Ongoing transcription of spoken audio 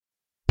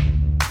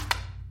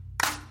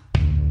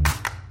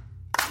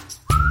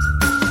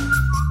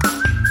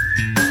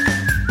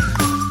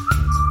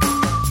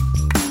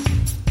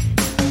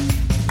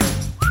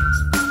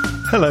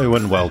Hello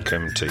and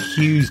welcome to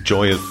Hugh's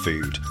Joy of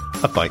Food,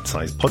 a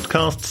bite-sized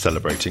podcast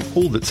celebrating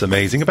all that's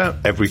amazing about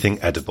everything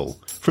edible,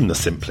 from the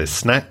simplest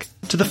snack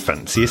to the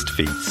fanciest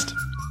feast.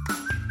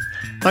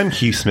 I'm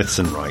Hugh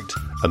Smithson-Wright,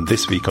 and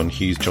this week on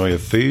Hugh's Joy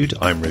of Food,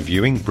 I'm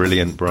reviewing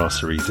brilliant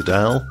Brasserie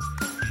Zedel,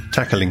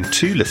 tackling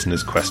two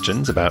listeners'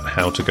 questions about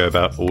how to go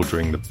about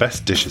ordering the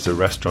best dishes a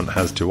restaurant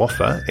has to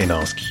offer in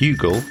Ask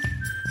Hughel,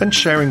 and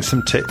sharing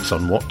some tips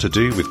on what to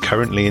do with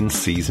currently in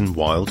season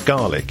wild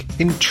garlic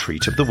in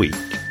Treat of the Week.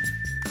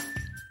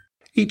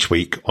 Each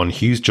week on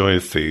Hugh's Joy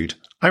of Food,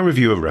 I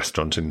review a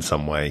restaurant in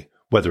some way,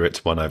 whether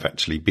it's one I've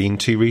actually been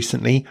to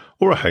recently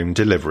or a home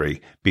delivery,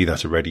 be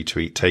that a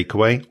ready-to-eat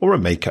takeaway or a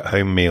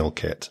make-at-home meal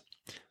kit.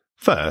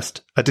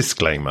 First, a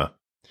disclaimer.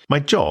 My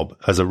job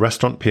as a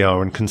restaurant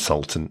PR and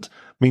consultant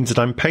means that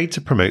I'm paid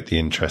to promote the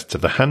interests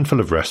of the handful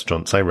of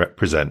restaurants I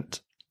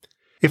represent.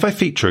 If I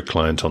feature a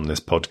client on this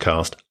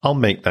podcast, I'll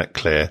make that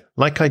clear,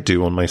 like I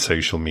do on my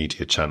social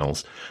media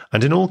channels,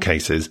 and in all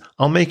cases,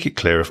 I'll make it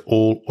clear if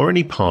all or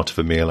any part of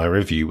a meal I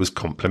review was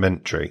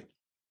complimentary.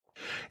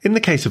 In the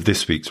case of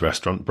this week's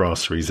restaurant,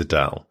 Brasserie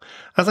Zedel,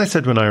 as I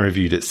said when I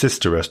reviewed its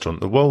sister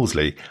restaurant, the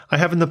Wolseley, I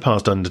have in the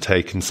past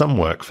undertaken some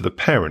work for the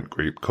parent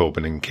group,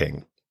 Corbin &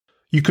 King.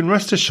 You can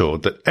rest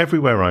assured that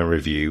everywhere I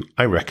review,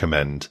 I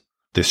recommend.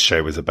 This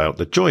show is about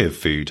the joy of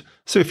food,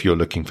 so if you're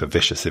looking for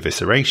vicious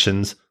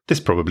eviscerations, this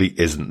probably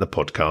isn't the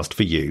podcast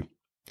for you.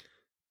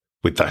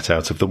 With that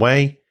out of the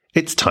way,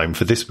 it's time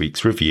for this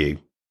week's review.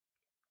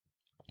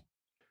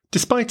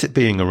 Despite it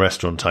being a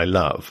restaurant I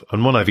love,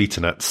 and one I've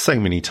eaten at so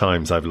many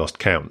times I've lost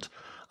count,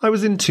 I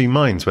was in two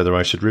minds whether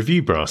I should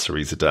review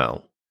Brasserie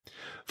Zedel.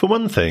 For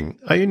one thing,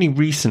 I only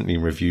recently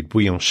reviewed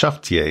Bouillon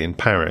Chartier in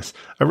Paris,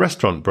 a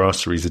restaurant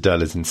Brasserie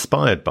Zedel is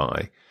inspired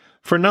by.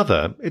 For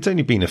another, it's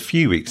only been a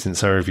few weeks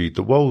since I reviewed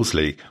the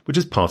Wolseley, which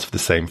is part of the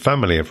same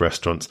family of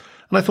restaurants,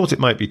 and I thought it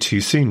might be too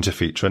soon to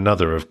feature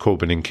another of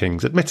Corbin &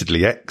 King's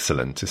admittedly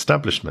excellent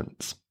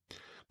establishments.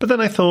 But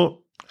then I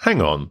thought,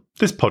 hang on,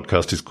 this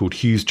podcast is called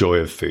Hugh's Joy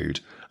of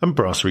Food, and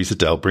Brasserie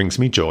Zedel brings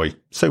me joy,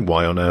 so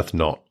why on earth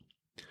not?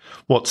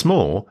 What's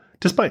more,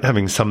 despite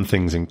having some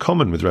things in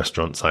common with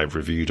restaurants I've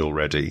reviewed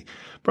already,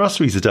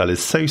 Brasserie Zedel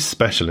is so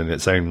special in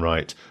its own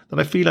right that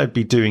I feel I'd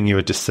be doing you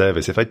a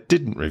disservice if I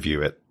didn't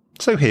review it.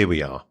 So here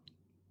we are.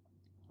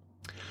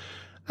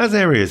 As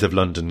areas of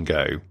London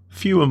go,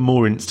 few are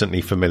more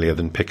instantly familiar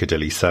than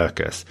Piccadilly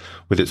Circus,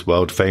 with its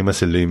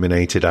world-famous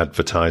illuminated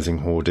advertising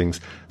hoardings,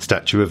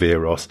 statue of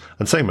Eros,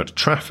 and so much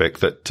traffic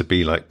that, to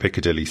be like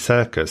Piccadilly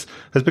Circus,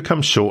 has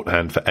become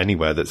shorthand for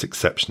anywhere that's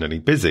exceptionally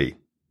busy.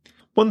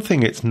 One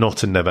thing it's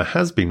not and never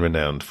has been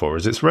renowned for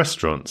is its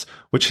restaurants,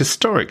 which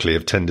historically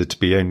have tended to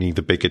be only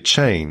the bigger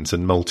chains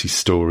and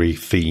multi-storey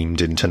themed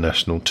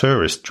international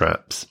tourist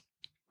traps.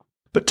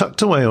 But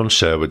tucked away on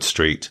Sherwood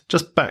Street,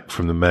 just back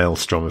from the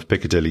maelstrom of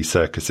Piccadilly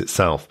Circus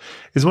itself,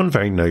 is one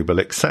very noble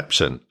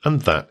exception, and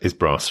that is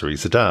Brasserie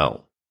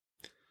Zedel.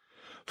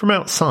 From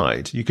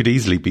outside, you could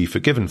easily be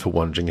forgiven for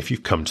wondering if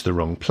you've come to the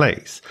wrong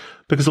place,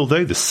 because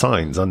although the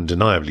signs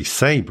undeniably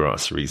say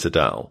Brasserie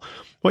Zedel,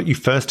 what you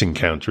first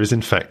encounter is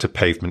in fact a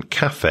pavement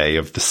café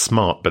of the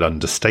smart but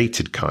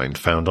understated kind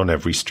found on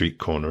every street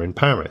corner in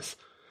Paris.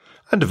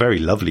 And a very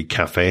lovely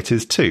café it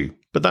is too,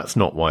 but that's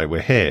not why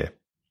we're here.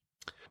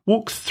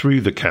 Walk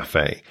through the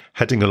café,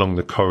 heading along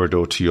the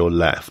corridor to your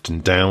left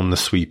and down the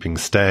sweeping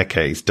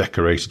staircase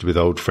decorated with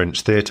old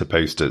French theatre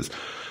posters,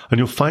 and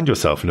you'll find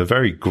yourself in a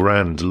very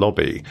grand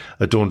lobby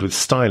adorned with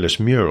stylish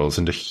murals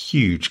and a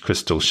huge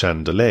crystal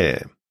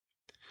chandelier.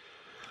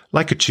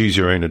 Like a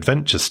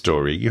choose-your-own-adventure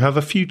story, you have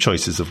a few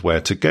choices of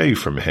where to go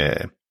from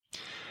here.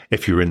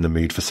 If you're in the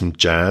mood for some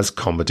jazz,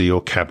 comedy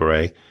or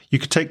cabaret, you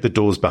could take the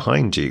doors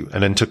behind you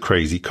and enter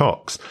Crazy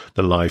Coq's,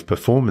 the live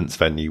performance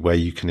venue where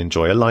you can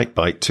enjoy a light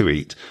bite to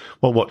eat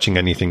while watching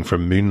anything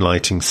from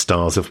moonlighting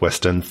stars of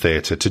West End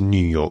theatre to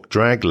New York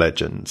drag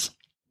legends.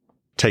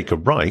 Take a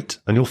right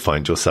and you'll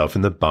find yourself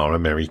in the Bar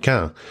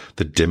Américain,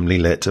 the dimly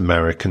lit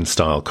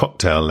American-style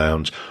cocktail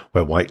lounge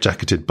where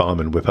white-jacketed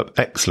barmen whip up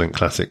excellent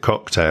classic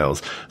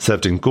cocktails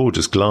served in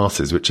gorgeous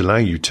glasses which allow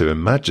you to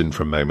imagine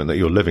for a moment that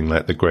you're living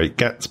like the Great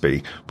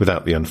Gatsby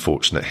without the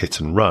unfortunate hit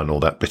and run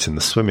or that bit in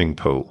the swimming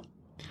pool.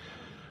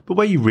 But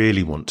where you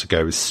really want to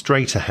go is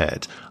straight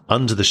ahead,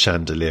 under the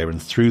chandelier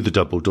and through the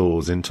double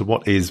doors into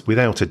what is,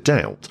 without a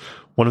doubt,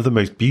 one of the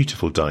most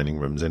beautiful dining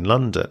rooms in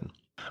London.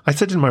 I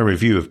said in my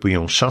review of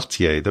Bouillon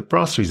Chartier that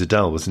Brasserie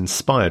Zedel was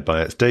inspired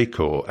by its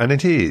decor, and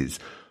it is,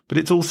 but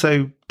it's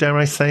also, dare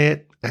I say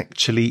it,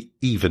 actually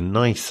even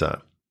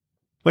nicer.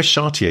 Where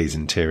Chartier's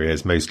interior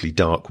is mostly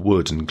dark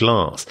wood and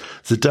glass,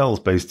 Zedel's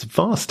boasts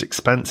vast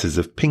expanses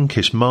of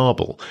pinkish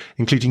marble,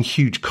 including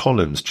huge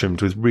columns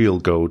trimmed with real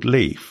gold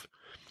leaf.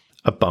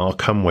 A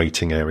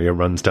bar-cum-waiting area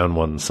runs down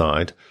one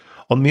side.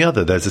 On the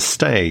other there's a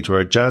stage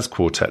where a jazz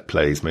quartet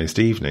plays most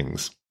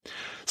evenings.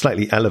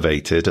 Slightly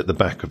elevated at the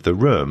back of the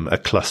room, a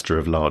cluster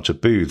of larger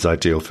booths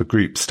ideal for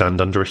groups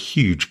stand under a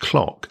huge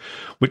clock,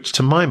 which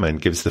to my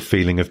mind gives the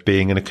feeling of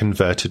being in a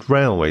converted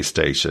railway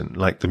station,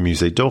 like the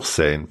Musée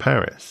d'Orsay in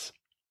Paris.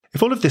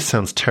 If all of this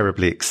sounds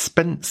terribly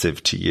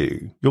expensive to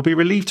you, you'll be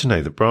relieved to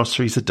know that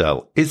Brasserie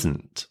Zédel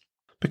isn't.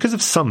 Because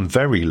of some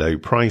very low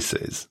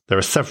prices, there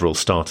are several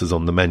starters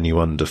on the menu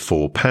under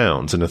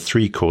 £4 and a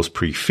 3-course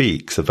prix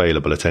fixe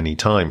available at any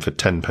time for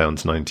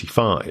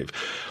 £10.95.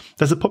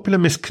 There's a popular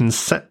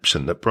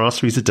misconception that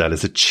Brasserie Zédel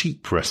is a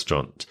cheap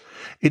restaurant.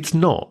 It's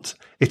not.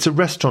 It's a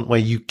restaurant where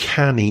you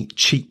can eat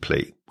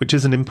cheaply, which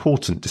is an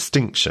important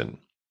distinction.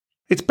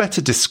 It's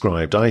better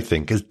described, I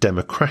think, as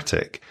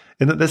democratic,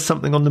 in that there's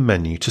something on the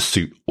menu to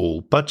suit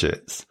all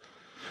budgets.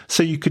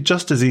 So you could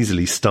just as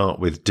easily start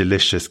with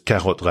delicious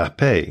carottes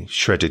râpées,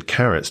 shredded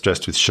carrots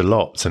dressed with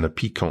shallots and a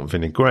piquant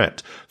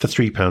vinaigrette for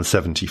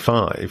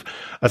 £3.75,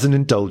 as an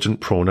indulgent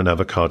prawn and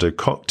avocado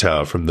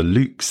cocktail from the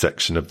luxe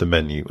section of the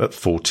menu at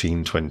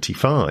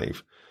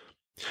 £14.25.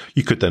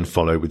 You could then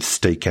follow with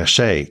steak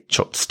haché,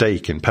 chopped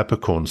steak in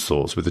peppercorn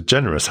sauce with a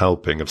generous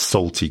helping of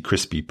salty,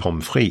 crispy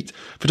pommes frites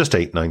for just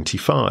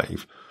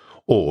 £8.95.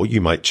 Or you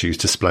might choose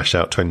to splash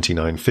out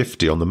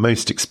 $29.50 on the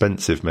most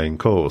expensive main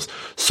course,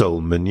 sole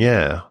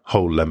meunière,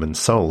 whole lemon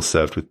sole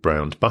served with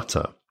browned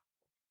butter.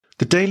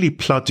 The daily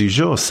plat du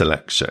jour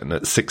selection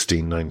at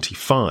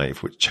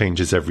 $16.95, which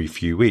changes every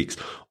few weeks,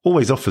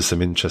 always offers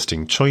some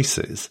interesting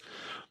choices.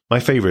 My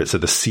favourites are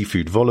the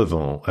seafood vol au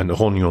vent and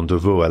rognon de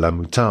veau à la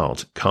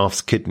moutarde,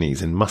 calf's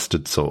kidneys in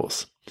mustard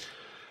sauce.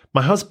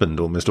 My husband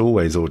almost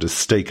always orders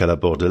steak à la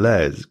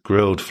bordelaise,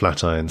 grilled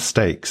flat iron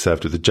steak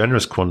served with a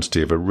generous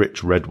quantity of a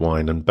rich red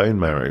wine and bone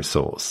marrow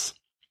sauce.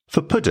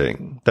 For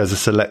pudding, there's a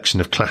selection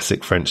of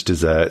classic French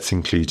desserts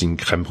including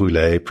crème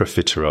brûlée,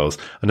 profiteroles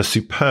and a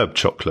superb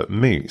chocolate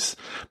mousse,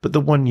 but the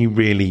one you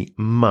really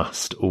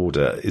must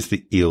order is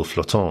the île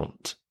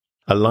flottante.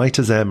 A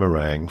light-as-air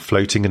meringue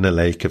floating in a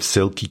lake of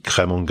silky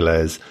crème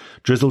anglaise,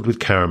 drizzled with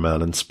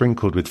caramel and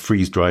sprinkled with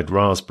freeze-dried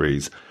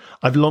raspberries.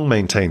 I've long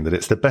maintained that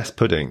it's the best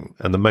pudding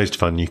and the most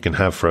fun you can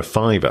have for a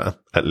 £5,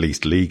 at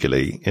least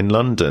legally, in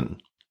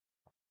London.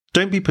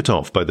 Don't be put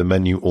off by the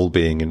menu all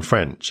being in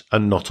French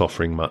and not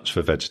offering much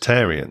for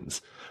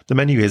vegetarians. The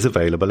menu is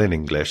available in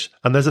English,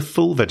 and there's a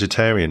full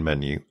vegetarian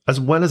menu as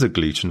well as a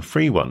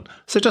gluten-free one,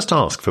 so just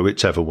ask for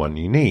whichever one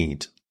you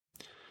need.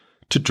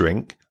 To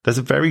drink, there's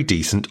a very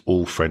decent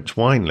all-French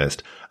wine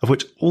list, of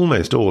which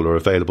almost all are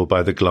available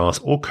by the glass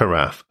or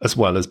carafe as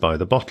well as by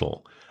the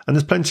bottle. And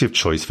there's plenty of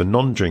choice for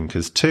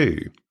non-drinkers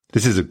too.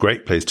 This is a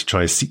great place to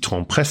try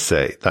citron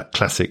pressé, that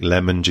classic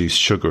lemon juice,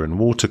 sugar and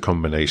water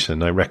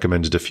combination I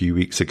recommended a few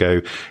weeks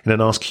ago in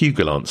an Ask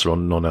Hugo answer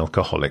on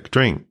non-alcoholic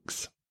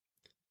drinks.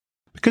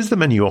 Because the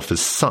menu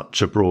offers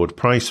such a broad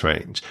price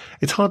range,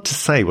 it's hard to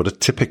say what a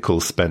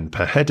typical spend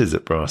per head is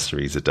at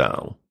Brasserie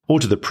Zédel.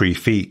 Order the prix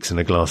fixe and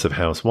a glass of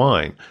house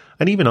wine,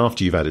 and even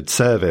after you've added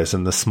service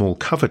and the small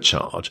cover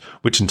charge,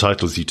 which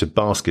entitles you to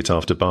basket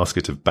after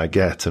basket of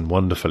baguette and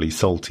wonderfully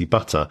salty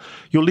butter,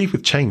 you'll leave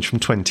with change from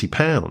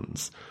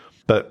 £20.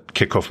 But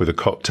kick off with a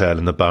cocktail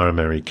in the bar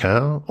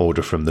américain,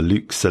 order from the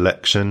luxe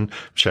selection,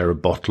 share a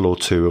bottle or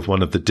two of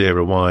one of the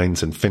dearer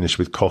wines and finish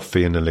with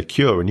coffee and a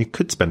liqueur, and you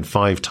could spend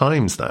 5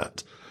 times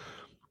that.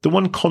 The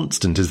one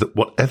constant is that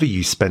whatever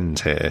you spend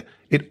here,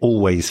 it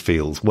always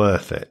feels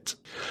worth it.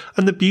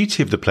 And the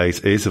beauty of the place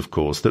is, of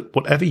course, that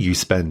whatever you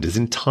spend is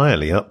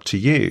entirely up to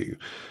you.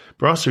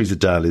 Brasserie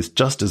Zédel is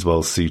just as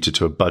well suited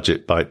to a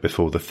budget bite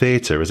before the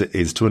theatre as it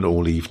is to an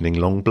all-evening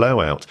long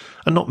blowout,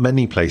 and not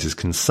many places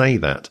can say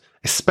that,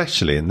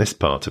 especially in this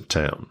part of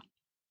town.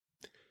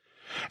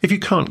 If you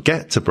can't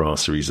get to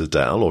Brasserie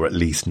Zédel, or at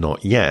least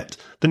not yet,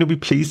 then you'll be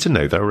pleased to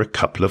know there are a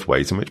couple of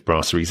ways in which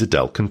Brasserie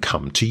Zédel can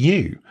come to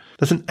you.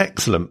 There's an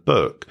excellent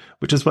book,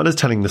 which as well as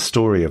telling the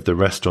story of the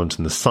restaurant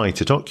and the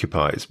site it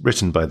occupies,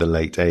 written by the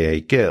late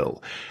A.A.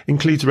 Gill,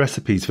 includes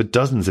recipes for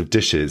dozens of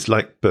dishes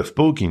like bœuf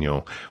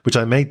bourguignon, which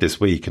I made this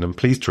week and I'm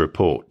pleased to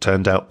report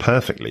turned out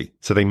perfectly,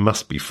 so they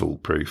must be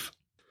foolproof.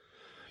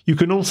 You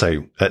can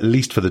also, at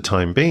least for the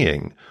time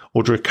being,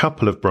 order a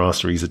couple of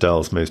Brasserie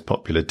Zédel's most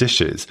popular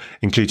dishes,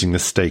 including the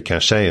steak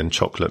haché and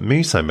chocolate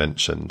mousse I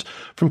mentioned,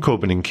 from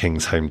Corbin &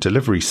 King's home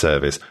delivery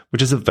service,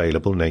 which is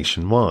available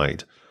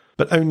nationwide.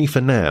 But only for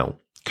now.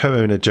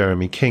 Co-owner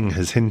Jeremy King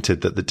has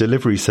hinted that the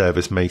delivery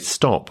service may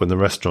stop when the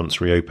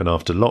restaurants reopen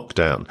after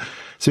lockdown,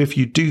 so if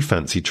you do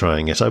fancy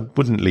trying it, I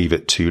wouldn't leave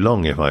it too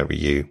long if I were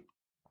you.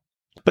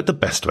 But the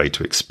best way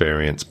to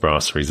experience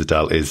Brasserie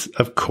Zédel is,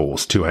 of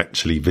course, to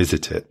actually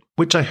visit it,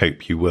 which I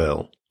hope you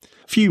will.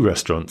 Few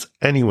restaurants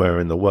anywhere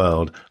in the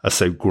world are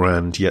so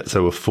grand yet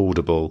so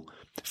affordable.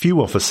 Few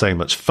offer so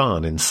much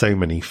fun in so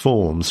many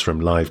forms,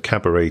 from live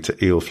cabaret to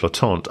île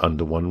flottante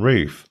under one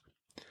roof.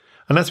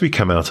 And as we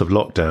come out of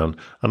lockdown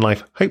and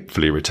life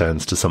hopefully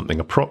returns to something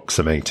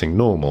approximating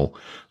normal,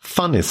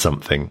 fun is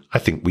something I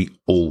think we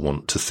all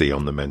want to see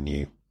on the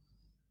menu.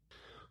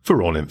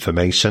 For all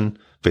information,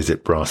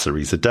 visit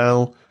Brasserie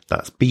Zédel,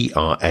 that's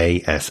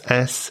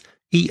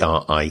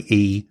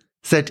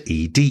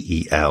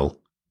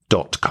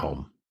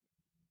BRASSERIEZEDEL.com.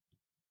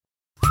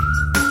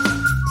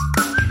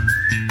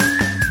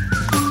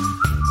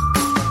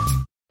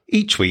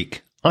 Each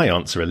week, I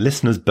answer a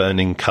listener's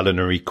burning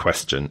culinary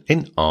question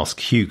in Ask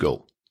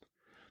Hugo.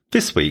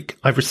 This week,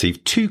 I've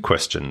received 2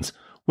 questions,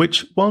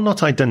 which, while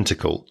not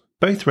identical,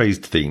 both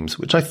raised themes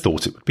which I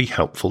thought it would be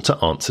helpful to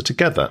answer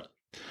together.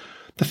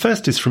 The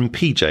first is from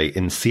PJ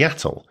in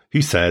Seattle,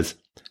 who says,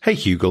 "Hey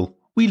Hugill,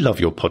 we love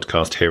your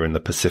podcast here in the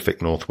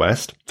Pacific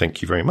Northwest.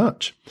 Thank you very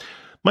much.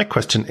 My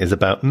question is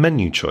about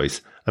menu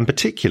choice, and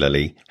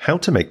particularly how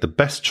to make the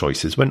best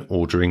choices when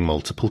ordering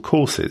multiple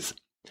courses.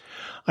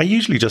 I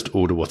usually just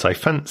order what I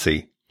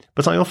fancy,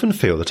 but I often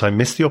feel that I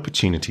miss the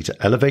opportunity to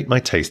elevate my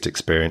taste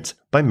experience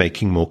by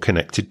making more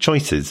connected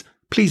choices.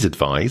 Please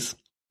advise."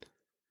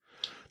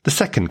 The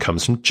second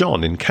comes from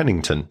John in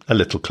Kennington, a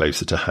little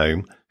closer to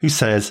home, who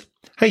says,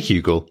 "Hey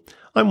Hugill,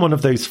 I'm one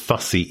of those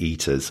fussy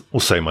eaters,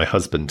 or so my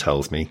husband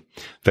tells me,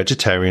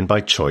 vegetarian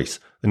by choice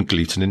and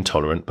gluten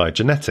intolerant by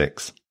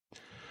genetics.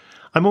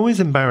 I'm always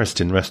embarrassed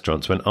in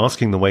restaurants when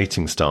asking the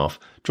waiting staff,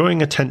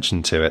 drawing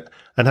attention to it,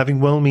 and having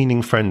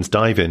well-meaning friends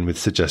dive in with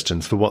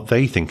suggestions for what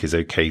they think is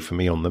okay for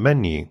me on the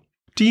menu.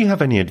 Do you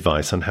have any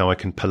advice on how I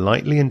can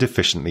politely and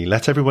efficiently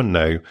let everyone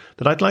know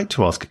that I'd like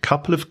to ask a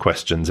couple of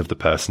questions of the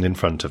person in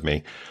front of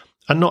me,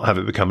 and not have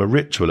it become a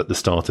ritual at the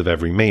start of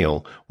every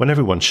meal, when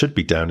everyone should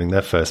be downing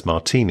their first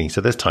martini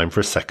so there's time for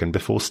a second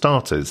before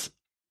starters?"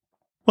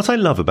 What I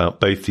love about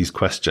both these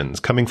questions,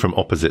 coming from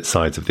opposite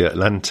sides of the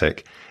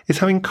Atlantic, is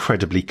how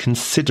incredibly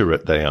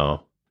considerate they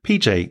are.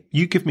 PJ,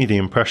 you give me the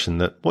impression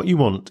that what you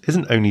want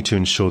isn't only to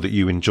ensure that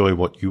you enjoy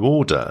what you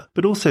order,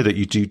 but also that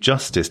you do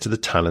justice to the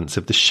talents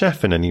of the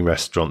chef in any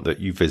restaurant that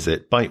you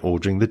visit by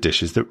ordering the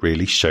dishes that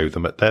really show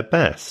them at their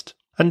best.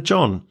 And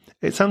John,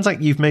 it sounds like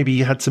you've maybe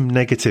had some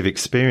negative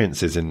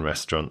experiences in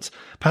restaurants,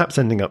 perhaps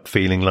ending up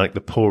feeling like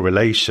the poor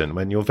relation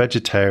when your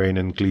vegetarian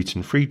and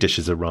gluten-free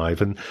dishes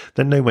arrive and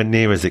they're nowhere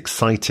near as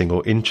exciting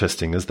or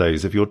interesting as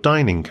those of your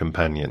dining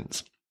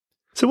companions.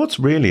 So what's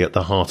really at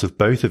the heart of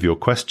both of your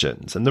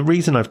questions, and the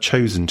reason I've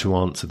chosen to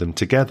answer them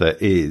together,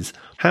 is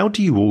how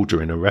do you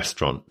order in a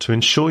restaurant to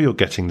ensure you're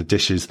getting the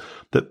dishes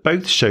that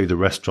both show the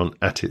restaurant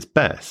at its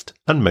best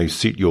and most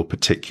suit your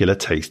particular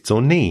tastes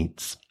or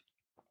needs?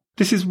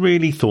 This is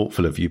really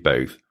thoughtful of you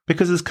both,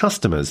 because as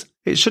customers,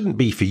 it shouldn't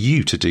be for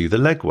you to do the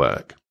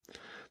legwork.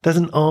 There's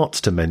an art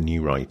to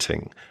menu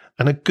writing,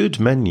 and a good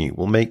menu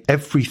will make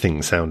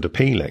everything sound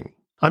appealing.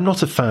 I'm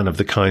not a fan of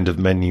the kind of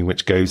menu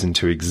which goes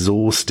into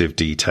exhaustive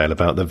detail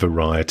about the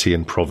variety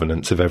and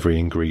provenance of every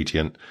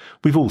ingredient.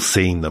 We've all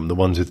seen them, the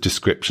ones with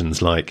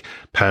descriptions like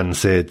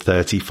pan-seared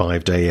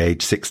 35-day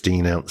aged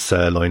 16-ounce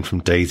sirloin from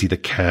Daisy the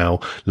cow,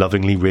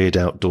 lovingly reared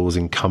outdoors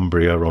in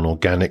Cumbria on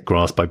organic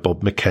grass by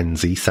Bob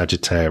Mackenzie,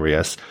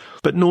 Sagittarius.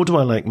 But nor do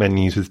I like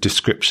menus with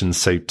descriptions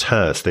so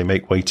terse they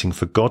make waiting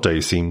for Godot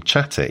seem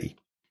chatty.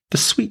 The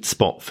sweet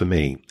spot for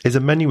me is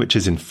a menu which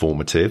is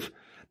informative,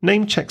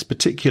 name checks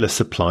particular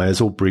suppliers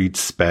or breeds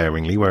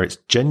sparingly where it's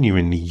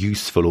genuinely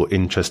useful or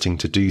interesting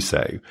to do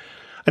so,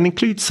 and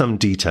includes some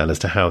detail as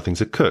to how things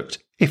are cooked,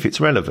 if it's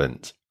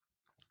relevant.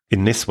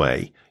 In this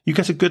way, you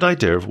get a good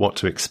idea of what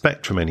to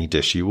expect from any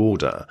dish you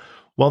order,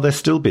 while there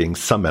still being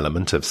some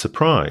element of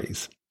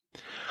surprise.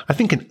 I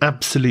think an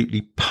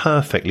absolutely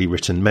perfectly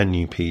written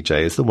menu, PJ,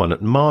 is the one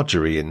at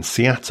Marjorie in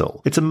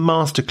Seattle. It's a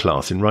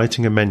masterclass in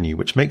writing a menu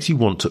which makes you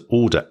want to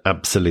order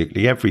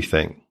absolutely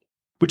everything.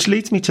 Which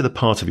leads me to the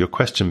part of your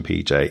question,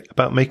 PJ,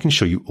 about making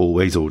sure you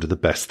always order the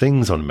best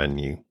things on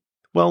menu.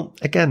 Well,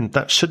 again,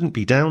 that shouldn't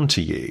be down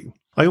to you.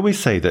 I always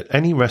say that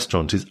any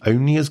restaurant is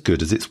only as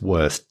good as its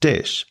worst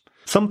dish.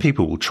 Some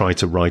people will try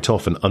to write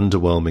off an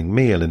underwhelming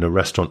meal in a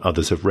restaurant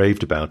others have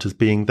raved about as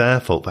being their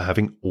fault for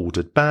having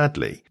ordered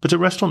badly. But a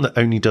restaurant that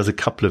only does a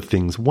couple of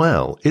things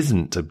well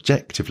isn't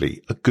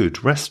objectively a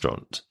good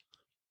restaurant.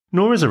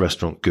 Nor is a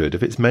restaurant good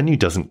if its menu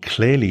doesn't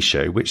clearly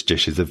show which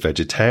dishes are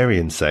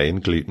vegetarian, say,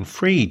 and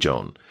gluten-free,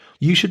 John.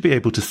 You should be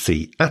able to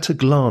see at a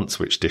glance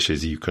which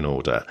dishes you can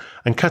order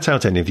and cut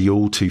out any of the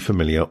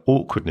all-too-familiar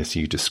awkwardness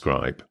you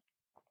describe.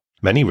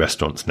 Many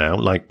restaurants now,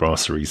 like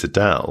Brasserie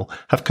Zadel,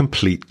 have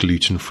complete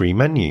gluten-free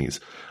menus,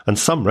 and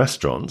some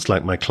restaurants,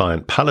 like my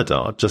client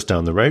Paladar, just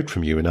down the road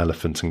from you in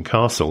Elephant and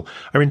Castle,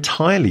 are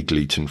entirely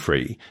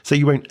gluten-free, so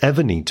you won't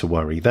ever need to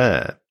worry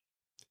there.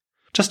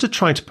 Just to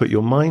try to put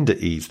your mind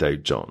at ease though,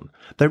 John,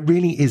 there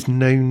really is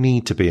no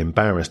need to be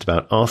embarrassed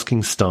about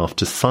asking staff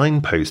to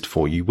signpost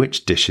for you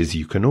which dishes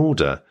you can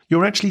order.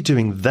 You're actually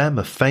doing them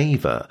a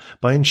favour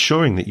by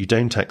ensuring that you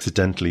don't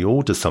accidentally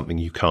order something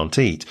you can't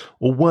eat,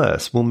 or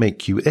worse, will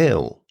make you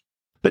ill.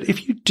 But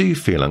if you do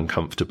feel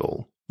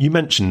uncomfortable, you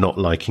mentioned not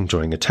liking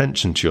drawing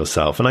attention to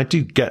yourself, and I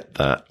do get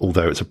that,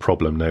 although it's a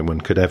problem no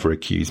one could ever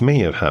accuse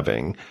me of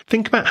having.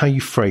 Think about how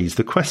you phrase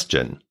the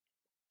question.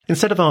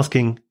 Instead of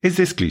asking, is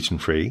this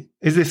gluten-free?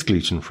 Is this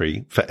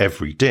gluten-free for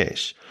every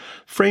dish?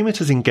 Frame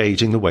it as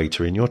engaging the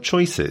waiter in your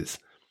choices.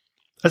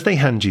 As they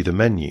hand you the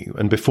menu,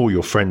 and before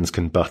your friends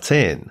can butt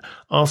in,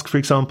 ask, for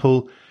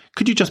example,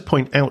 could you just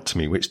point out to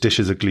me which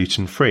dishes are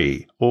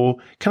gluten-free? Or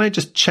can I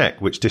just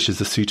check which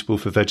dishes are suitable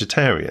for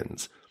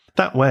vegetarians?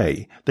 That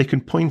way, they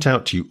can point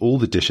out to you all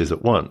the dishes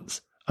at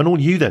once, and all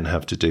you then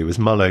have to do is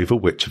mull over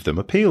which of them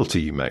appeal to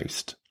you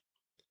most.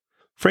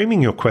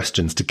 Framing your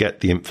questions to get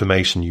the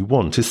information you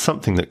want is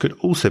something that could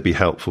also be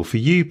helpful for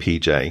you,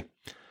 PJ.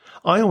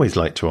 I always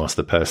like to ask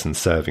the person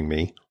serving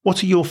me,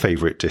 what are your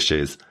favourite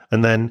dishes?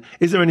 And then,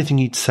 is there anything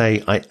you'd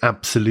say I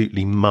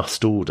absolutely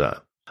must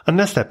order?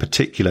 Unless they're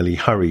particularly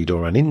hurried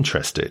or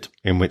uninterested,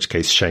 in which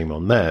case shame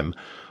on them,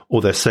 or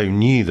they're so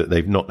new that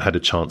they've not had a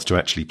chance to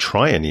actually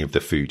try any of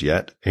the food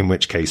yet, in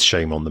which case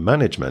shame on the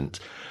management,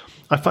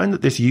 I find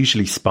that this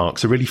usually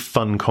sparks a really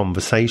fun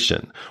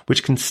conversation,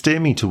 which can steer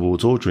me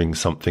towards ordering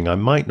something I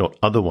might not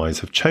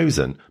otherwise have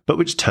chosen, but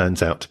which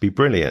turns out to be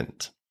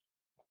brilliant.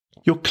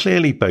 You're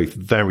clearly both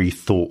very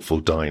thoughtful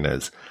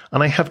diners,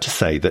 and I have to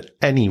say that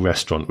any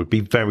restaurant would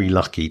be very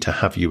lucky to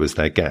have you as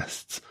their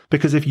guests,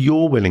 because if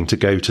you're willing to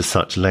go to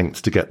such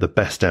lengths to get the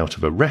best out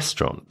of a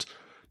restaurant,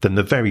 then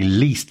the very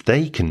least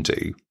they can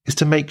do is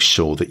to make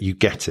sure that you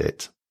get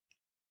it.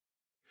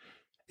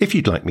 If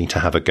you'd like me to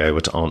have a go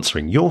at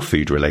answering your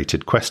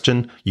food-related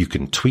question, you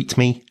can tweet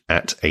me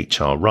at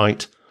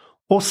hrwright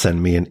or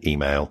send me an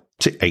email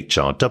to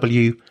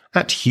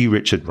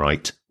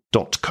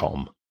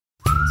hrw@hughrichardwright.com.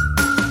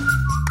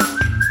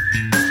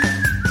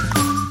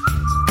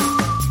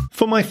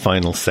 For my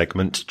final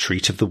segment,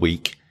 Treat of the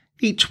Week,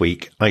 each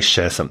week I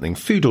share something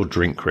food or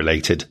drink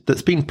related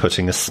that's been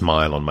putting a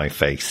smile on my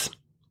face.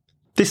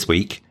 This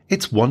week,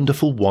 it's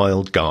wonderful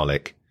wild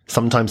garlic,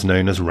 sometimes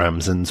known as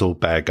ramsons or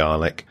bear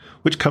garlic,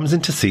 which comes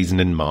into season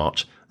in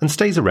March and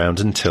stays around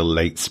until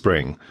late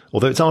spring,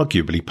 although it's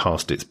arguably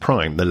past its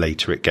prime the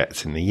later it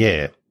gets in the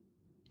year.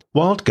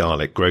 Wild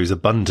garlic grows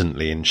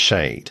abundantly in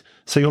shade,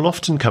 so you'll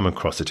often come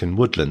across it in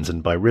woodlands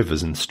and by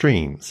rivers and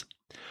streams.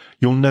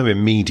 You'll know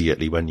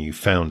immediately when you've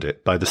found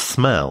it by the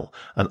smell,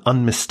 an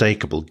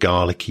unmistakable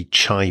garlicky,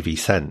 chivy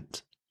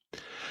scent.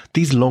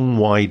 These long,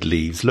 wide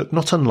leaves look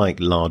not unlike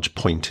large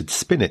pointed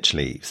spinach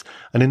leaves,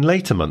 and in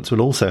later months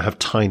will also have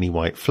tiny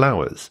white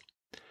flowers.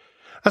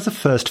 As a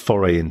first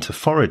foray into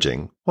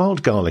foraging,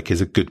 wild garlic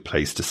is a good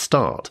place to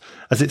start,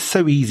 as it's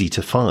so easy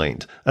to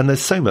find, and there's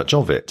so much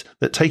of it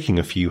that taking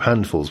a few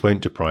handfuls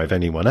won't deprive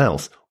anyone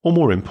else, or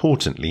more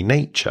importantly,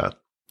 nature.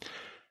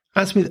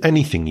 As with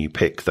anything you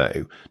pick,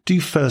 though, do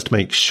first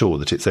make sure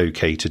that it's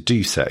okay to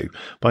do so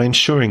by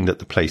ensuring that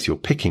the place you're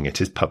picking it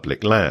is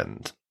public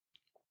land.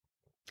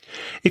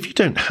 If you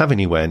don't have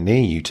anywhere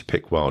near you to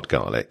pick wild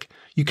garlic,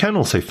 you can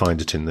also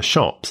find it in the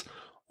shops,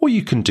 or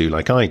you can do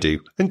like I do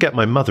and get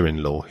my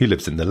mother-in-law, who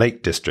lives in the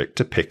Lake District,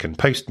 to pick and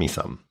post me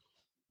some.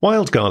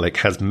 Wild garlic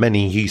has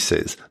many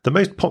uses, the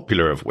most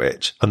popular of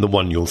which, and the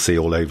one you'll see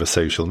all over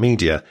social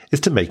media, is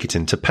to make it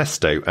into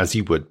pesto as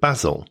you would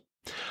basil.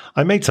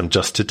 I made some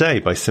just today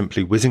by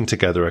simply whizzing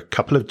together a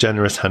couple of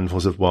generous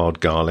handfuls of wild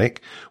garlic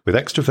with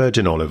extra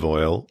virgin olive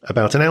oil,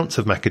 about an ounce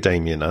of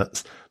macadamia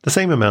nuts, the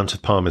same amount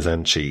of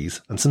Parmesan cheese,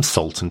 and some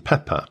salt and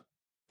pepper.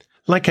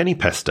 Like any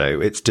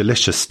pesto, it's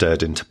delicious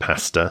stirred into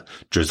pasta,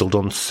 drizzled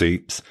on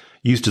soups,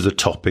 used as a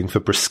topping for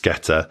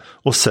bruschetta,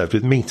 or served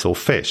with meat or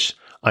fish.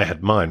 I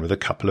had mine with a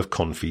couple of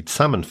confit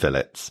salmon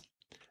fillets.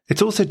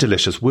 It's also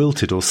delicious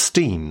wilted or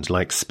steamed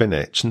like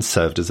spinach and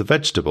served as a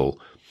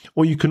vegetable,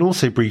 or you can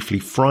also briefly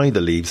fry the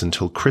leaves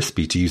until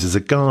crispy to use as a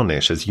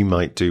garnish, as you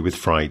might do with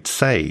fried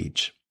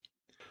sage.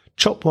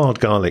 Chop wild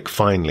garlic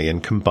finely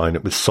and combine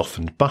it with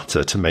softened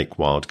butter to make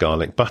wild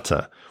garlic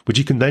butter, which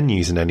you can then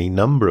use in any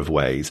number of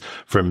ways,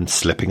 from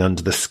slipping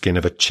under the skin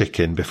of a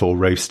chicken before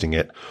roasting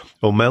it,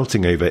 or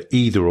melting over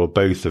either or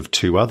both of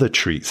two other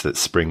treats that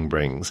spring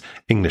brings,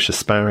 English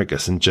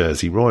asparagus and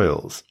Jersey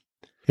Royals.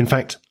 In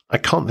fact, I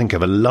can't think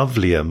of a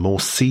lovelier, more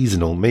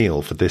seasonal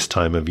meal for this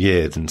time of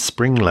year than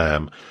spring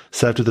lamb,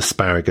 served with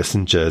asparagus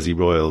and Jersey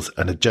Royals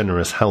and a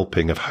generous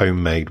helping of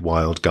homemade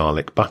wild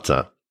garlic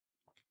butter.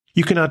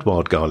 You can add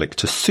wild garlic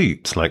to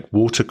soups like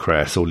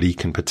watercress or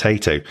leek and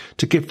potato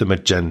to give them a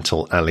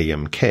gentle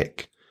allium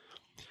kick.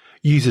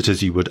 Use it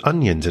as you would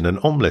onions in an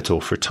omelette or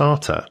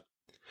frittata.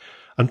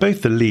 And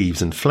both the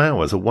leaves and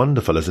flowers are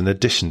wonderful as an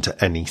addition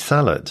to any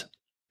salad.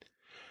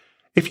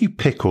 If you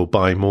pick or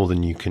buy more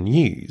than you can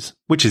use,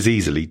 which is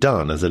easily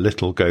done as a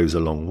little goes a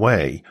long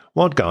way,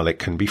 wild garlic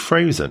can be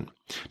frozen.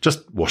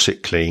 Just wash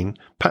it clean,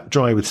 pat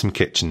dry with some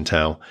kitchen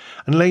towel,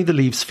 and lay the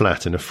leaves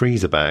flat in a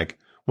freezer bag,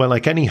 where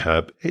like any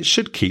herb, it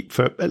should keep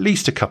for at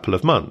least a couple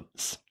of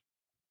months.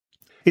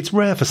 It's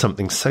rare for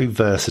something so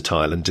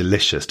versatile and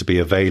delicious to be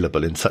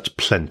available in such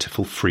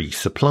plentiful free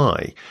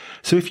supply,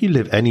 so if you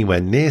live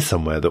anywhere near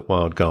somewhere that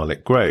wild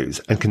garlic grows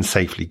and can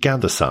safely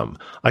gather some,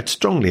 I'd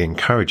strongly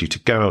encourage you to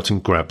go out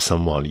and grab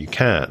some while you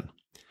can.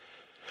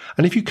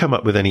 And if you come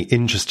up with any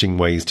interesting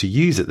ways to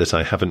use it that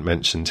I haven't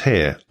mentioned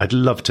here, I'd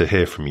love to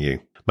hear from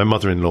you. My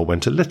mother-in-law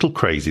went a little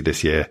crazy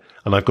this year,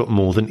 and I've got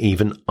more than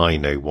even I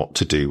know what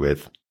to do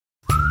with.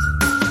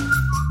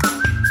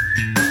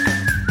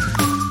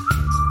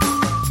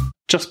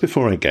 Just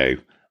before I go,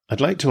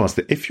 I'd like to ask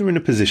that if you're in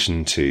a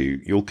position to,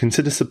 you'll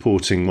consider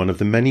supporting one of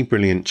the many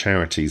brilliant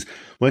charities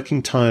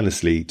working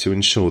tirelessly to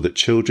ensure that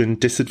children,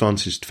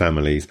 disadvantaged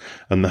families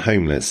and the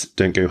homeless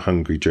don't go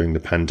hungry during the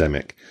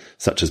pandemic,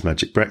 such as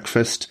Magic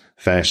Breakfast,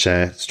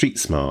 FareShare, Street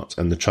Smart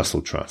and the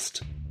Trussell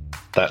Trust.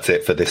 That's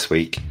it for this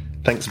week.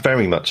 Thanks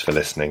very much for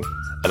listening,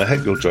 and I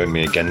hope you'll join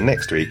me again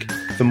next week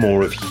for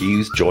more of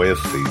Hugh's Joy of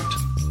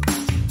Food.